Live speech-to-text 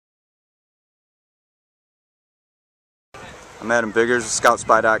I'm Adam Biggers of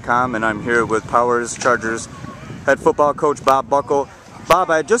ScoutSpy.com, and I'm here with Powers Chargers head football coach Bob Buckel. Bob,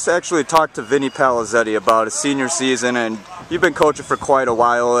 I just actually talked to Vinny Palizzetti about his senior season, and you've been coaching for quite a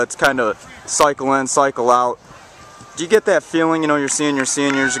while. It's kind of cycle in, cycle out. Do you get that feeling, you're seeing your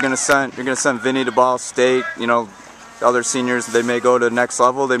seniors, you're going to send Vinny to Ball State, other seniors, they may go to the next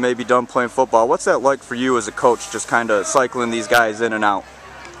level, they may be done playing football. What's that like for you as a coach, just kind of cycling these guys in and out?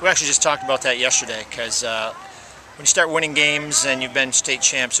 We actually just talked about that yesterday, because when you start winning games and you've been state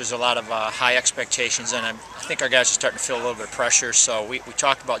champs, there's a lot of high expectations, and I think our guys are starting to feel a little bit of pressure. So we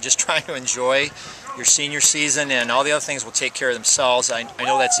talked about just trying to enjoy your senior season, and all the other things will take care of themselves. I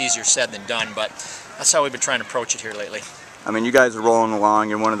know that's easier said than done, but that's how we've been trying to approach it here lately. I mean, you guys are rolling along.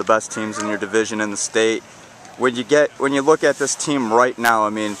 You're one of the best teams in your division in the state. When you look at this team right now, I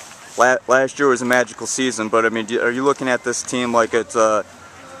mean, last year was a magical season, but I mean, are you looking at this team like it's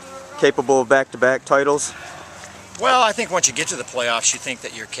capable of back-to-back titles? Well, I think once you get to the playoffs, you think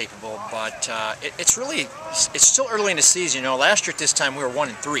that you're capable, but it's still early in the season. Last year at this time we were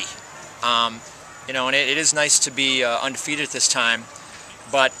 1-3. And it is nice to be undefeated at this time,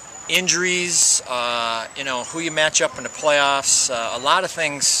 but injuries, who you match up in the playoffs, a lot of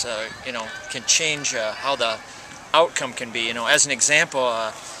things, can change how the outcome can be. As an example,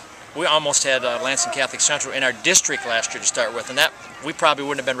 we almost had Lansing Catholic Central in our district last year to start with, and that we probably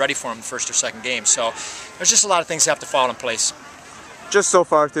wouldn't have been ready for them the first or second game. So there's just a lot of things that have to fall in place. Just so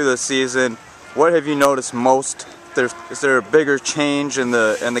far through the season, what have you noticed most? Is there a bigger change in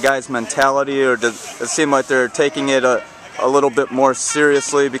the guys' mentality, or does it seem like they're taking it a little bit more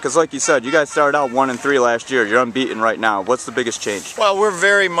seriously? Because like you said, you guys started out 1-3 last year. You're unbeaten right now. What's the biggest change? Well, we're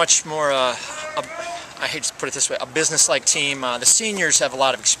very much more, I hate to put it this way, a business-like team. The seniors have a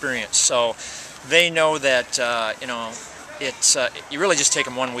lot of experience, so they know that, you really just take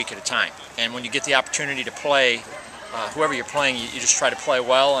them 1 week at a time. And when you get the opportunity to play, whoever you're playing, you just try to play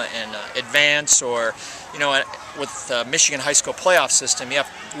well and advance. Or, with the Michigan high school playoff system, you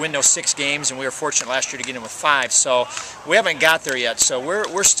have to win those 6 games, and we were fortunate last year to get in with 5. So we haven't got there yet. So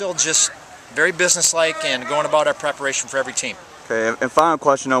we're still just very business-like and going about our preparation for every team. Okay, and final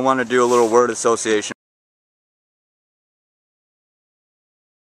question, I want to do a little word association.